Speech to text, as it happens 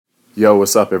Yo,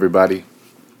 what's up, everybody?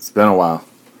 It's been a while.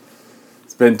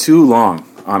 It's been too long,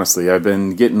 honestly. I've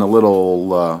been getting a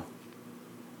little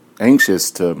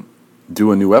anxious to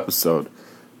do a new episode.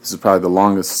 This is probably the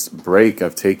longest break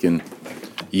I've taken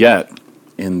yet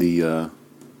in the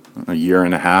a year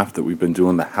and a half that we've been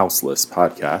doing the Houseless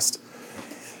podcast.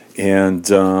 And,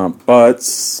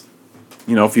 but,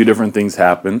 a few different things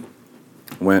happened.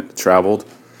 Traveled.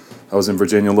 I was in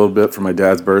Virginia a little bit for my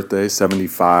dad's birthday,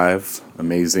 75.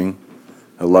 Amazing.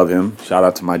 I love him. Shout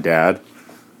out to my dad,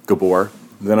 Gabor.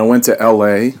 Then I went to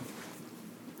LA,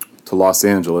 to Los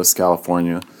Angeles,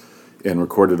 California, and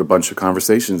recorded a bunch of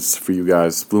conversations for you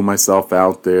guys. Flew myself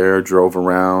out there, drove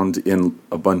around in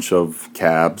a bunch of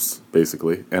cabs,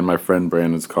 basically, and my friend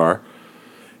Brandon's car,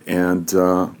 and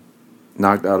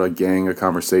knocked out a gang of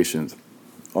conversations,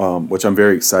 which I'm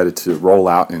very excited to roll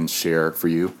out and share for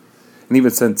you. And even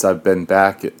since I've been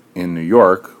back in New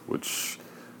York, which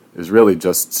is really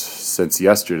just since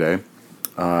yesterday,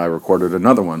 I recorded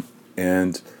another one.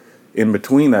 And in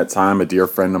between that time, a dear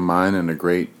friend of mine and a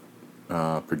great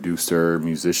producer,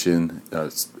 musician,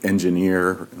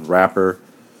 engineer, rapper,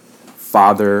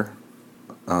 father,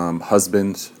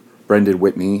 husband, Brendan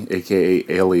Whitney,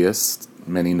 a.k.a. Alias,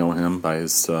 many know him by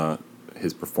his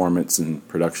performance and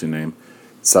production name,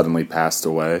 suddenly passed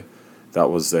away. That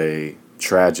was a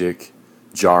tragic,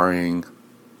 jarring,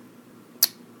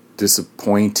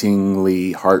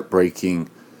 disappointingly heartbreaking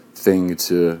thing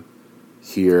to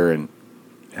hear, and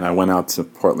I went out to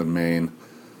Portland, Maine,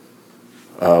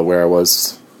 where I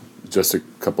was just a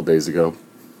couple days ago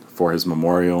for his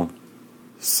memorial.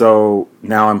 So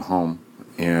now I'm home,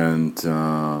 and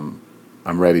I'm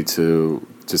ready to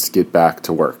just get back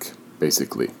to work,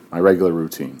 basically, my regular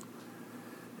routine.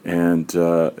 And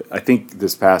I think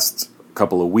this past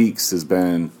couple of weeks has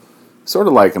been sort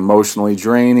of like emotionally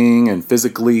draining and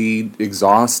physically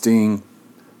exhausting,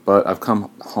 but I've come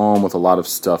home with a lot of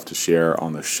stuff to share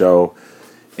on the show,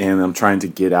 and I'm trying to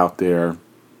get out there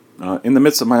in the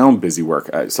midst of my own busy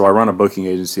work. So I run a booking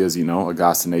agency, as you know, a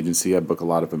Gossen agency. I book a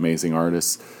lot of amazing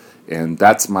artists, and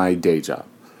that's my day job.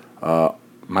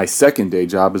 My second day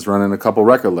job is running a couple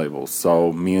record labels.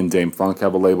 So me and Dame Funk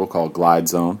have a label called Glide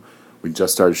Zone. We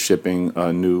just started shipping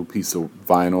a new piece of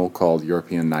vinyl called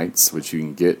European Nights, which you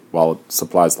can get while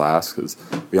supplies last, because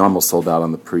we almost sold out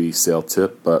on the pre-sale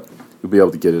tip, but you'll be able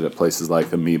to get it at places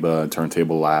like Amoeba and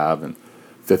Turntable Lab and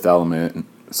Fifth Element and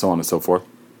so on and so forth.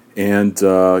 And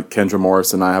Kendra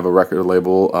Morris and I have a record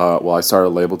label. I started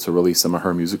a label to release some of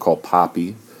her music called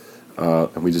Poppy,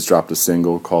 and we just dropped a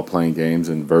single called Playing Games,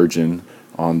 and Virgin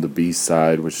on the B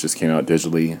side, which just came out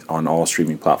digitally on all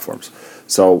streaming platforms.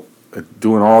 So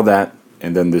doing all that,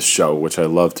 and then this show, which I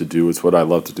love to do. It's what I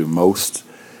love to do most.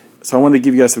 So I wanted to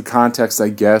give you guys some context, I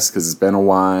guess, because it's been a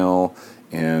while,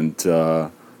 and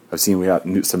I've seen we got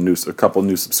a couple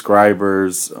new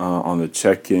subscribers on the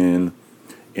check-in,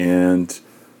 and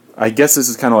I guess this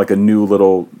is kind of like a new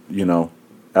little,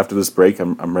 after this break,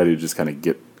 I'm ready to just kind of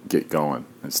get going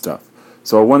and stuff.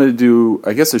 So I wanted to do,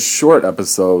 I guess, a short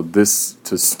episode to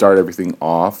start everything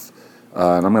off,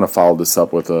 and I'm going to follow this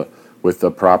up with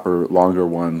a proper longer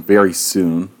one very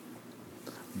soon.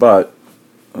 But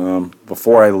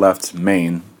before I left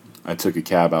Maine, I took a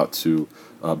cab out to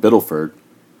Biddleford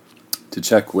to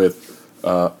check with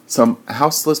some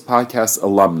Houseless podcast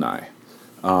alumni,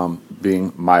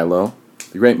 being Milo,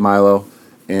 the great Milo,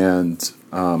 and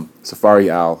Safari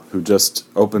Al, who just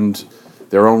opened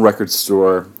their own record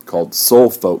store called Soul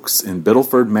Folks in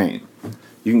Biddleford, Maine.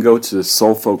 You can go to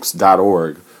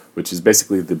soulfolks.org, which is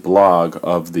basically the blog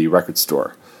of the record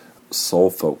store. Soul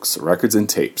Folks, Records and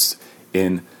Tapes,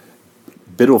 in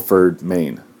Biddleford,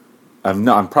 Maine.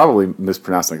 I'm probably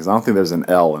mispronouncing it because I don't think there's an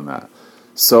L in that.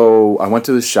 So I went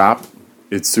to the shop.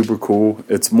 It's super cool.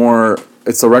 It's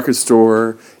a record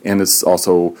store, and it's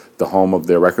also the home of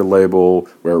their record label,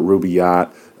 where Ruby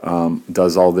Yacht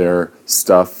does all their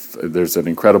stuff. There's an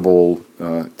incredible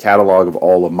catalog of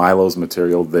all of Milo's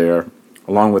material there,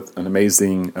 along with an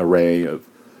amazing array of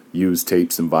used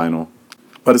tapes and vinyl.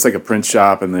 But it's like a print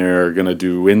shop, and they're going to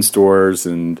do in-stores,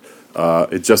 and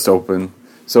it just opened.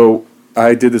 So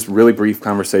I did this really brief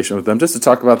conversation with them just to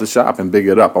talk about the shop and big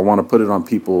it up. I want to put it on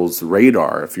people's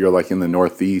radar. If you're like in the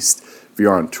Northeast, if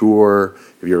you're on tour,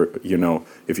 if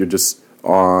you're just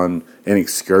on an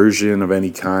excursion of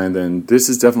any kind, then this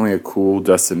is definitely a cool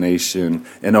destination,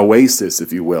 an oasis,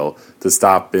 if you will, to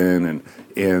stop in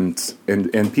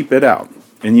and peep it out.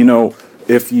 And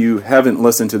if you haven't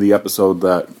listened to the episode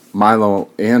that Milo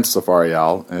and Safari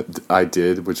Al I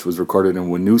did, which was recorded in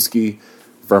Winooski,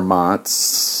 Vermont,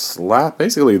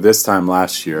 basically this time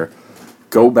last year,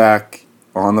 go back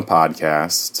on the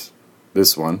podcast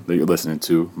this one that you're listening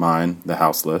to, mine, The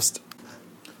House List,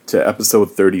 to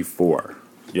episode 34.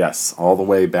 Yes, all the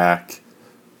way back.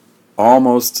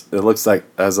 Almost, it looks like,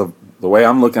 as of the way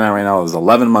I'm looking at it right now, it was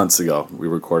 11 months ago we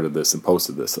recorded this and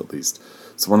posted this, at least.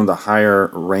 It's one of the higher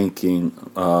ranking,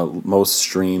 most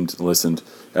streamed, listened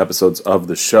episodes of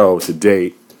the show to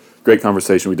date. Great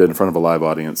conversation we did in front of a live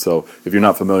audience. So if you're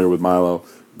not familiar with Milo,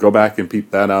 go back and peep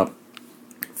that out.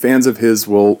 Fans of his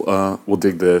will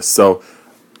dig this. So,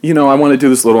 I want to do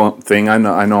this little thing. I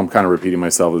know I'm kind of repeating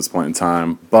myself at this point in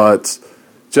time, but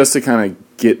just to kind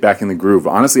of get back in the groove.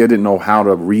 Honestly, I didn't know how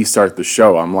to restart the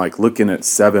show. I'm like looking at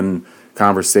 7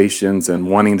 conversations and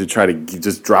wanting to try to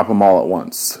just drop them all at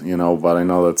once, but I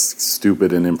know that's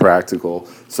stupid and impractical.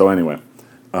 So anyway,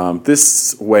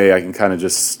 this way I can kind of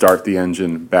just start the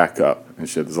engine back up and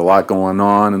shit. There's a lot going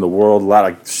on in the world, a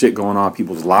lot of shit going on,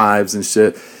 people's lives and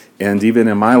shit. And even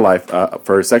in my life,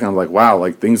 for a second, I'm like, wow,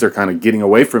 like things are kind of getting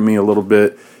away from me a little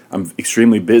bit. I'm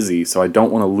extremely busy, so I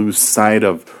don't want to lose sight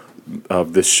of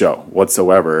this show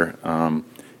whatsoever.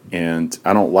 And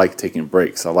I don't like taking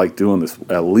breaks. I like doing this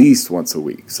at least once a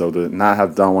week. So to not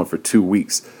have done one for 2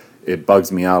 weeks, it bugs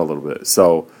me out a little bit.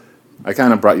 So I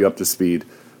kind of brought you up to speed.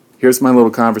 Here's my little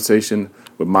conversation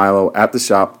with Milo at the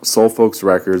shop, Soul Folks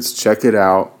Records. Check it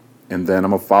out. And then I'm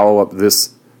going to follow up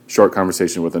this short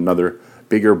conversation with another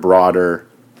bigger, broader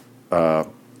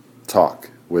talk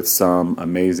with some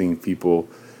amazing people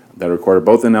that recorded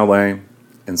both in LA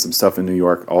and some stuff in New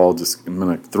York. I'm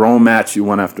going to throw them at you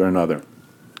one after another.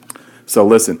 So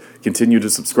listen, continue to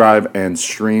subscribe and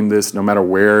stream this no matter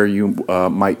where you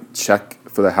might check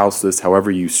for the house list, however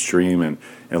you stream and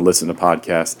listen to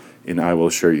podcasts, and I will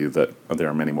assure you that there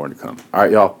are many more to come. All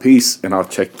right, y'all, peace, and I'll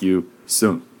check you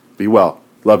soon. Be well.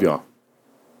 Love y'all.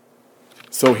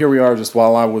 So here we are, just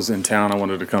while I was in town, I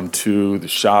wanted to come to the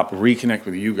shop, reconnect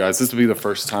with you guys. This will be the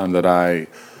first time that I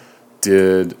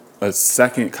did a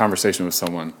second conversation with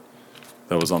someone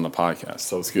that was on the podcast.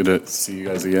 So it's good to see you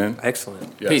guys again.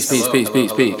 Excellent. Yes.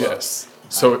 Peace. Yes.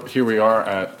 So here we are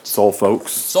at Soul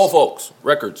Folks. Soul Folks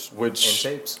Records. Which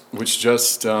And tapes. which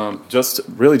just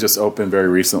opened very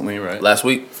recently, right? Last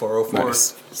week. 404.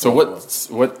 Nice. So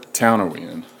what town are we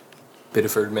in?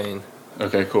 Biddeford, Maine.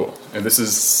 Okay, cool. And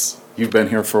you've been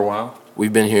here for a while?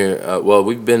 We've been here.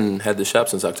 We've had the shop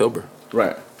since October.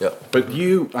 Right. Yep. But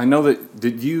I know that,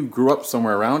 did you grew up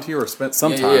somewhere around here or spent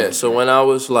some time? Yeah. So when I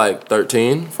was like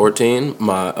 13, 14,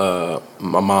 my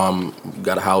mom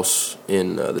got a house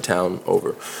in the town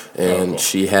over, and cool.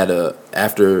 she had a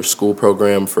after school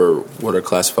program for what are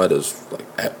classified as like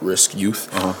at risk youth,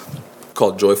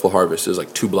 called Joyful Harvest. It was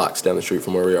like 2 blocks down the street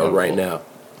from where we are right now.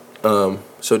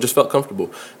 So it just felt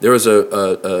comfortable. There was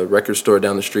a record store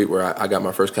down the street where I got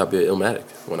my first copy of Illmatic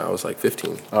when I was like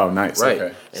 15. Oh, nice. Right.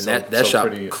 Okay. And that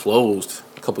shop closed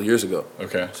a couple years ago.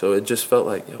 Okay. So it just felt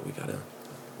like,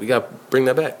 we gotta bring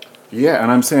that back. Yeah,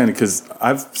 and I'm saying because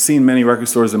I've seen many record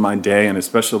stores in my day, and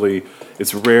especially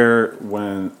it's rare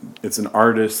when it's an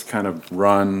artist kind of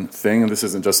run thing, and this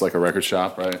isn't just like a record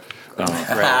shop, right?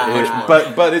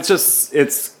 But it's just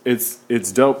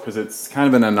it's dope because it's kind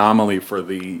of an anomaly for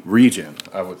the region,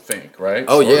 I would think, right?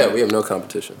 Oh yeah, we have no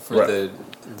competition For the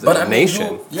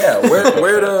nation.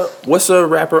 What's a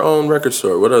rapper-owned record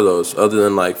store? What are those other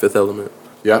than like Fifth Element?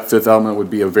 Yeah, Fifth Element would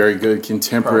be a very good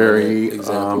contemporary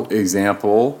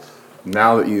example.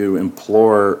 Now that you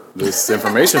implore this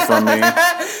information from me,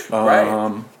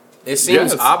 Right. It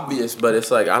seems obvious, but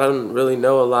it's like I don't really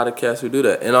know a lot of cats who do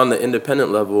that. And on the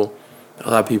independent level,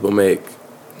 a lot of people make,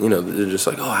 they're just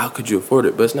like, oh, how could you afford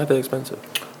it? But it's not that expensive.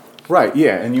 Right,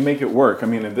 yeah, and you make it work. I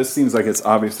mean, and this seems like it's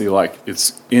obviously like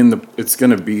it's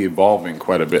going to be evolving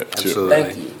quite a bit too. Absolutely.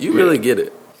 Thank you. You really get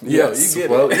it. Yes. You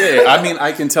get it. Yeah, I mean,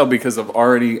 I can tell because of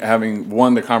already having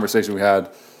the conversation we had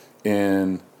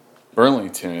in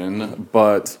Burlington,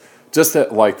 but just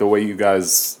that, like, the way you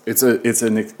guys, it's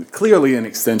clearly an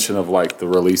extension of like the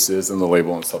releases and the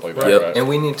label and stuff like that. Yep. Right? And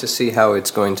we need to see how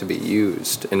it's going to be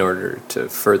used in order to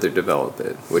further develop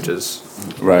it, which is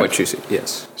what you see.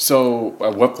 Yes. So,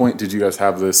 at what point did you guys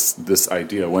have this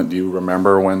idea? When do you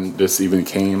remember when this even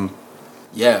came?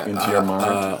 Into your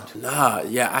mind?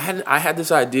 I had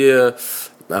this idea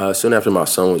soon after my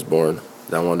son was born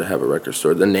that I wanted to have a record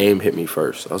store. The name hit me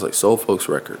first. I was like, Soul Folks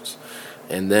Records.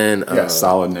 And then...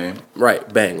 solid name. Right,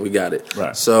 bang, we got it.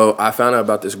 Right. So I found out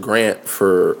about this grant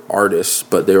for artists,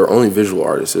 but they were only visual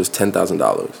artists. It was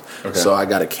 $10,000. Okay. So I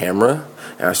got a camera,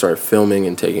 and I started filming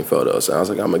and taking photos. And I was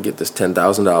like, I'm going to get this $10,000.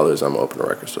 I'm going to open a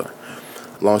record store.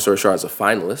 Long story short, I was a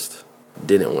finalist.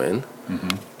 Didn't win.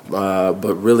 Mm-hmm.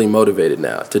 But really motivated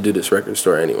now to do this record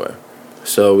store anyway.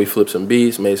 So we flipped some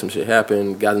beats, made some shit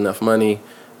happen, got enough money,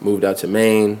 moved out to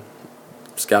Maine,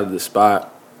 scouted the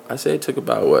spot. I say it took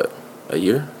about, a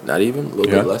year? Not even? A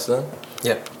little bit less than?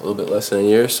 Yeah. A little bit less than a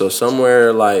year. So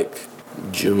somewhere like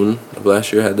June of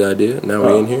last year I had the idea. Now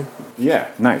we're in here. Yeah,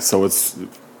 nice. So it's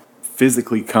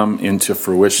physically come into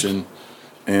fruition,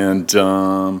 and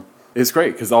it's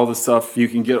great because all the stuff you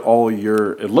can get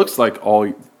it looks like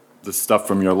all the stuff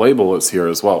from your label is here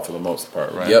as well for the most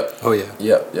part, right? Yep. Oh, yeah.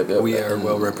 Yep. We are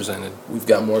well represented. We've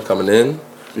got more coming in.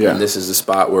 Yeah. And this is the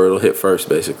spot where it'll hit first,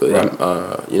 basically. Right.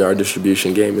 Our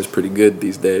distribution game is pretty good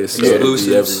these days. So it'll be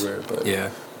Exclusives. everywhere. But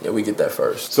Yeah. we get that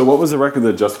first. So what was the record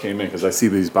that just came in? Because I see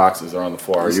these boxes are on the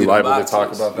floor. Are see you them able to talk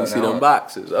boxes. about that You see now? them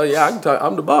boxes. Oh, yeah, I can talk.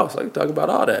 I'm the boss. I can talk about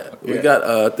all that. Yeah. We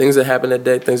got things that happen at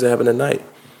day, things that happen at night.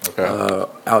 Okay.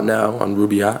 Out now on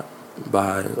Rubaiyat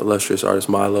by illustrious artist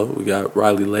Milo. We got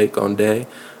Riley Lake on day.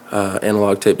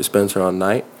 Analog Tape Dispenser on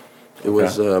night. It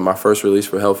was my first release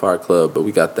for Hellfire Club, but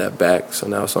we got that back, so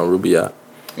now it's on Rubaiyat.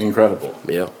 Incredible.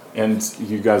 Yeah. And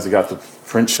you guys have got the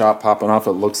print shop popping off,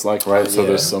 it looks like, right? So Yeah.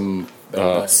 there's some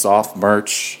Bang. soft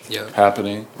merch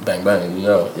happening. Bang bang,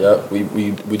 Yep.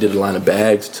 We did a line of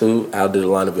bags too. Al did a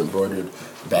line of embroidered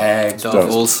bags.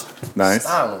 Duffels. Nice.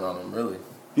 Styling on them, really.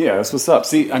 Yeah, that's what's up.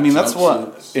 See, I mean, that's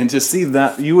what, Jumpsuits. and to see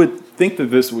that, you would think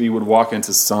that you would walk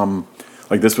into some,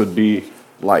 like this would be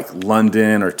like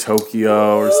London or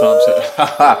Tokyo or some shit.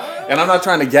 And I'm not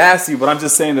trying to gas you, but I'm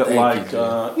just saying that,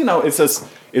 Thank you, it's just,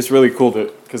 it's really cool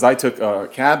because I took a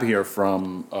cab here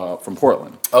from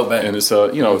Portland. Oh, bang. And it's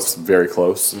it's very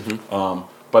close.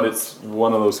 But it's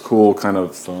one of those cool kind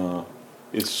of.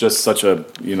 It's just such a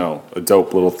a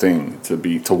dope little thing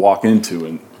to walk into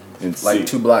and see. Like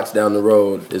 2 blocks down the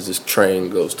road is this train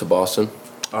goes to Boston.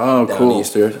 Oh, Down cool.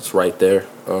 Easter. It's right there.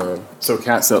 So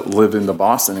cats that live in the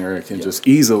Boston area can just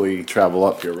easily travel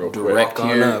up here real quick. Direct on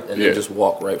here, up. and Yeah. then just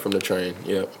walk right from the train.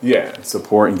 Yep. Yeah,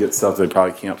 support and get stuff they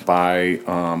probably can't buy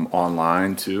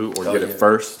online too, or get it yeah.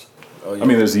 first. Oh, yeah. I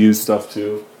mean, there's used stuff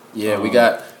too. Yeah, we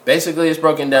got basically it's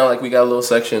broken down like we got a little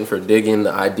section for digging.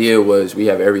 The idea was we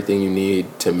have everything you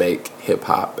need to make hip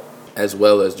hop, as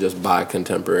well as just buy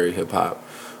contemporary hip hop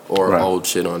or Right. old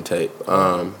shit on tape.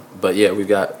 But yeah, we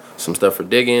got some stuff for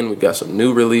digging. We got some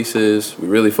new releases. We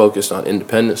really focused on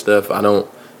independent stuff. I don't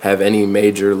have any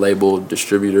major label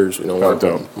distributors. We don't work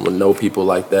with no people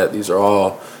like that. These are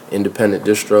all independent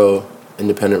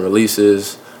independent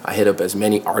releases. I hit up as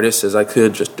many artists as I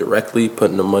could, just directly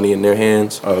putting the money in their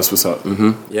hands. Oh, that's what's up.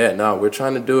 Yeah, no, we're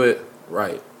trying to do it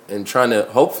right and trying to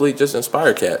hopefully just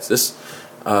inspire cats. This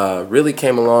really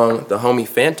came along. The homie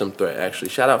Phantom Threat, actually.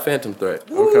 Shout out Phantom Threat.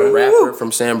 Okay. Rapper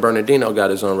from San Bernardino got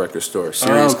his own record store.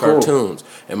 Serious cool. Cartoons.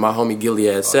 And my homie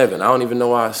Gilead 7. I don't even know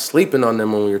why I was sleeping on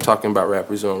them when we were talking about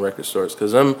rappers on record stores.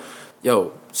 Because I'm,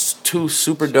 2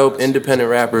 super dope independent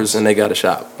rappers and they got a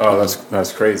shop. Oh,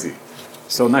 that's crazy.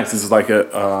 So nice. This is like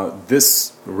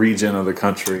this region of the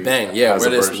country. Bang, yeah, has a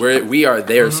version. we are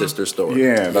their sister store.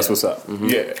 Yeah, that's what's up.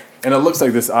 Yeah, and it looks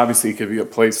like this obviously could be a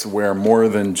place where more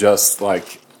than just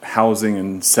like housing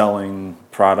and selling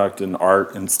product and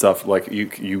art and stuff. Like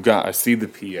you got, I see the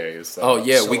PAs. Oh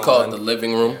yeah, we call it the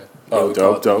living room. Oh, we dope,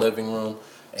 call it dope. The living room.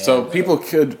 So people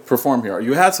could perform here.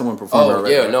 You had someone perform here Oh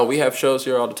already. yeah, right? no, we have shows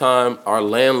here all the time. Our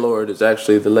landlord is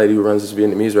actually the lady who runs this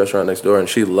Vietnamese restaurant next door, and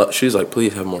she's like,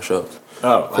 please have more shows.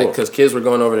 Oh, cool. Because kids were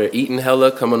going over there eating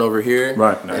hella, coming over here.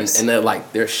 Right, nice. And then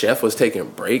like their chef was taking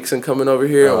breaks and coming over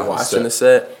here Oh, and watching sick. the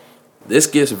set. This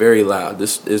gets very loud.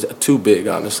 This is too big,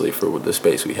 honestly, for the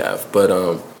space we have. But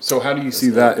So how do you see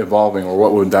that evolving, or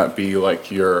what would that be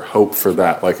like your hope for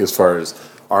that? Like as far as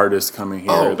artists coming here,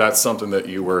 Oh. that's something that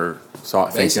you were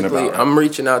thinking basically, about. I'm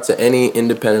reaching out to any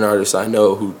independent artists I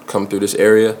know who come through this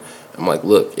area. I'm like,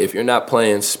 look, if you're not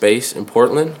playing Space in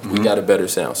Portland, we got a better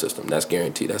sound system. That's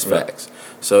guaranteed. That's Right. facts.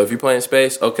 So if you're playing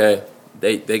Space, okay,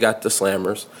 they got the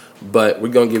slammers, but we're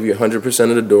gonna give you 100%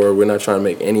 of the door. We're not trying to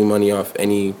make any money off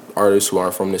any artists who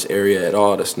aren't from this area at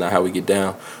all. That's not how we get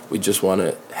down. We just want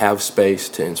to have space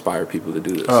to inspire people to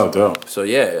do this. Oh, dope. So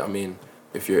yeah, I mean,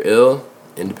 if you're ill,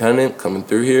 independent, coming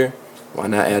through here, why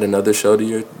not add another show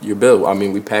to your bill? I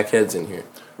mean, we pack heads in here.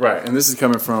 Right, and this is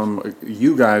coming from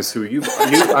you guys who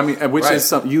I mean, which Right. is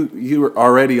some you were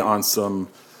already on some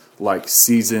like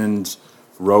seasoned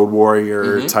road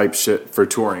warrior type shit for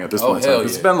touring at this point in time. hell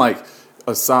It's yeah. been like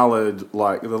a solid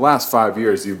the last 5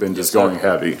 years you've been just going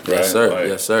heavy. Right? Yes, sir. Like,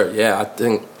 Yes, sir. Yeah, I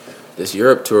think this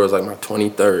Europe tour was like my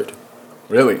 23rd.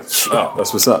 Really? Oh,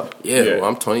 that's what's up. Yeah, well,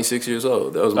 I'm 26 years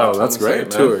old. That was my Oh, that's 26th great, man.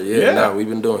 tour. Yeah, Yeah. nah, we've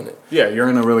been doing it. Yeah, you're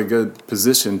in a really good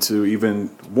position to even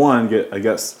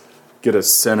get a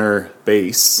center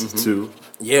base to.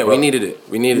 Yeah, we needed it.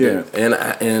 We needed it.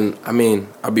 And I mean,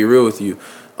 I'll be real with you.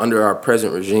 under our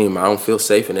present regime, I don't feel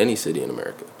safe in any city in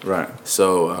America. Right.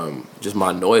 So just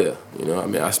my noia, you know, I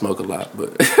mean, I smoke a lot,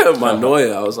 but my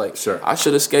noia, I was like, Sure. I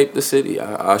should escape the city.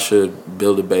 I should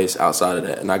build a base outside of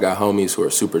that. And I got homies who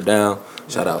are super down.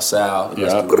 Shout out Sal.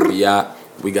 Yeah.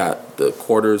 We got the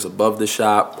quarters above the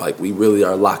shop. Like, we really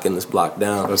are locking this block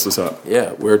down. That's what's up.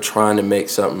 Yeah, we're trying to make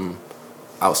something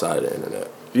outside of the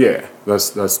internet. Yeah,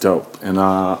 that's dope. And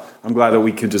I'm glad that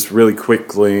we could just really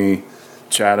quickly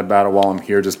chat about it while I'm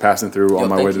here, just passing through on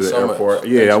my way to the airport.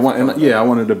 Yeah, I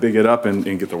wanted to big it up and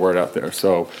get the word out there.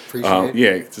 So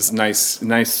yeah, just nice,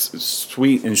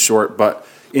 sweet and short, but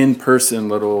in person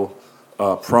little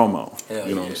promo.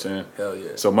 You know what I'm saying? Hell yeah.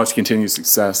 So much continued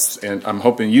success, and I'm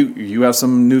hoping you have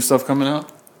some new stuff coming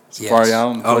out. Safari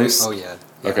out in place. Oh yeah.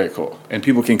 Okay, cool. And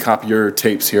people can copy your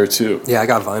tapes here too. Yeah, I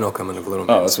got vinyl coming up a little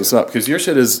bit. Oh, that's what's up. Because your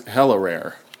shit is hella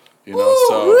rare. You know,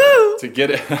 so to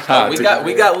get it,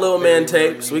 we got Lil Man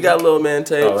tapes. We got Lil Man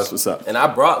tapes. Oh, that's what's up. And I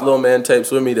brought Lil Man tapes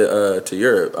with me to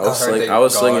Europe. I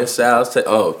was slinging Sal's tape.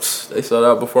 Oh, they sold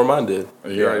out before mine did.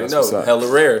 You already know.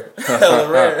 Hella rare.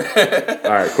 Hella rare. All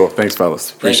right, cool. Thanks,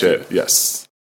 fellas. Appreciate it. Yes.